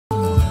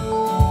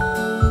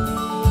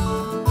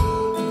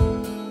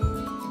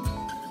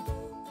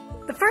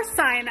first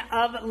sign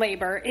of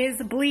labor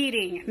is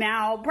bleeding.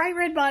 Now, bright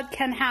red blood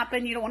can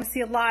happen. You don't want to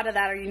see a lot of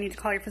that, or you need to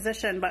call your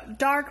physician, but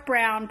dark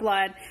brown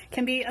blood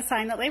can be a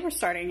sign that labor's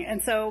starting.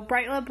 And so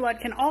bright red blood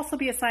can also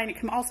be a sign. It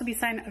can also be a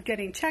sign of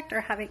getting checked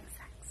or having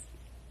sex.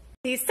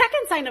 The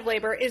second sign of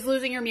labor is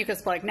losing your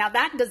mucus plug. Now,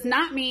 that does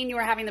not mean you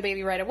are having the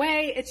baby right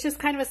away. It's just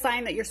kind of a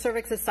sign that your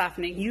cervix is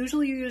softening.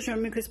 Usually you use your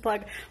mucus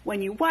plug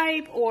when you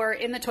wipe or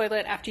in the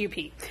toilet after you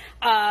pee.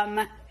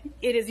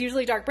 It is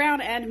usually dark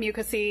brown and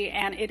mucousy,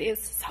 and it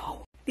is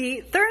so.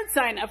 The third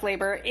sign of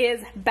labor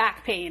is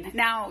back pain.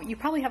 Now, you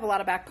probably have a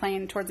lot of back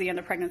pain towards the end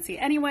of pregnancy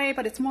anyway,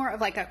 but it's more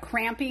of like a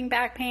cramping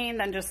back pain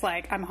than just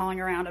like I'm hauling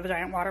around a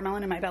giant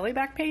watermelon in my belly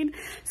back pain.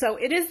 So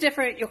it is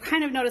different. You'll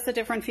kind of notice a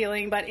different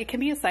feeling, but it can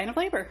be a sign of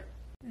labor.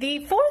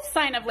 The fourth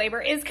sign of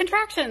labor is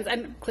contractions,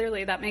 and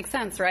clearly that makes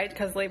sense, right?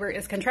 Because labor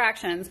is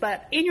contractions,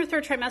 but in your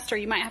third trimester,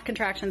 you might have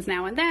contractions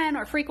now and then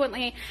or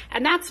frequently,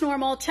 and that's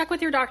normal. Check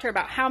with your doctor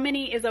about how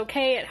many is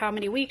okay at how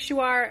many weeks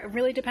you are. It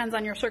really depends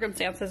on your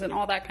circumstances and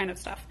all that kind of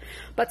stuff.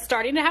 But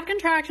starting to have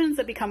contractions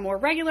that become more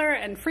regular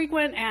and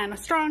frequent and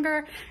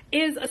stronger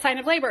is a sign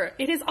of labor.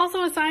 It is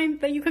also a sign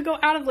that you could go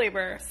out of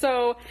labor.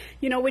 So,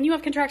 you know, when you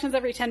have contractions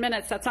every 10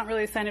 minutes, that's not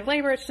really a sign of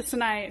labor. It's just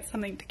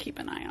something to keep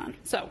an eye on.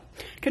 So,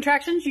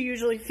 contractions, you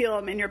usually feel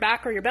them in your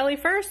back or your belly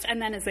first,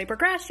 and then as they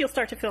progress, you'll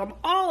start to feel them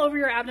all over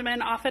your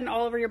abdomen, often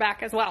all over your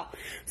back as well.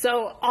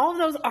 So all of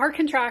those are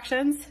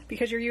contractions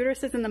because your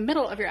uterus is in the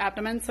middle of your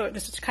abdomen, so it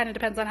just kind of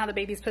depends on how the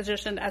baby's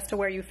positioned as to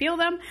where you feel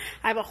them.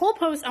 I have a whole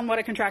post on what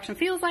a contraction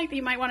feels like that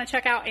you might want to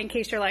check out in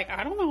case you're like,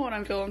 I don't know what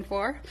I'm feeling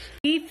for.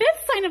 The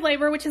fifth sign of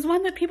labor, which is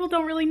one that people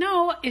don't really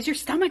know, is your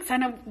stomach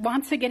kind of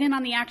wants to get in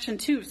on the action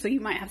too. So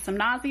you might have some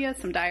nausea,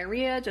 some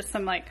diarrhea, just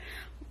some like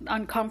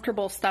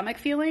uncomfortable stomach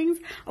feelings.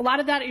 A lot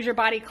of that is your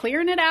body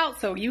clearing it out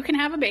so you can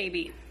have a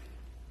baby.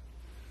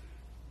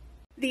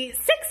 The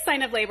sixth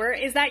sign of labor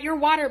is that your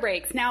water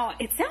breaks. Now,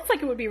 it sounds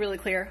like it would be really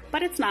clear,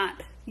 but it's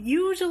not.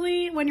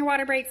 Usually when your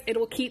water breaks, it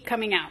will keep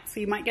coming out.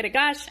 So you might get a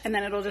gush and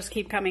then it'll just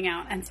keep coming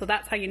out. And so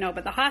that's how you know,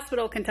 but the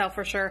hospital can tell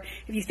for sure.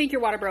 If you think your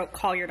water broke,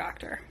 call your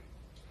doctor.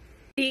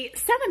 The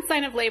seventh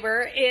sign of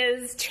labor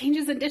is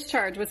changes in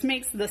discharge, which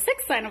makes the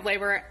sixth sign of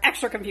labor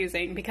extra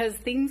confusing because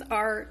things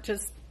are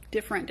just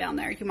different down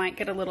there. You might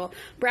get a little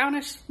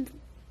brownish,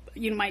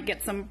 you might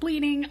get some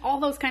bleeding, all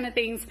those kind of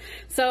things.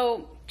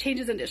 So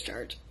changes in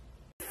discharge.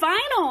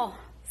 Final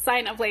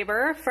sign of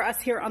labor for us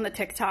here on the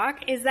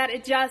TikTok is that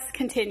it just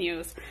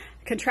continues.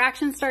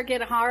 Contractions start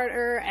getting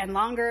harder and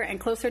longer and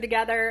closer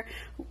together.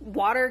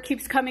 Water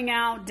keeps coming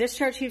out.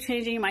 Discharge keeps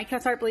changing. You might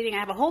start bleeding. I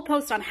have a whole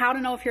post on how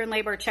to know if you're in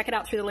labor. Check it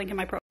out through the link in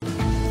my profile.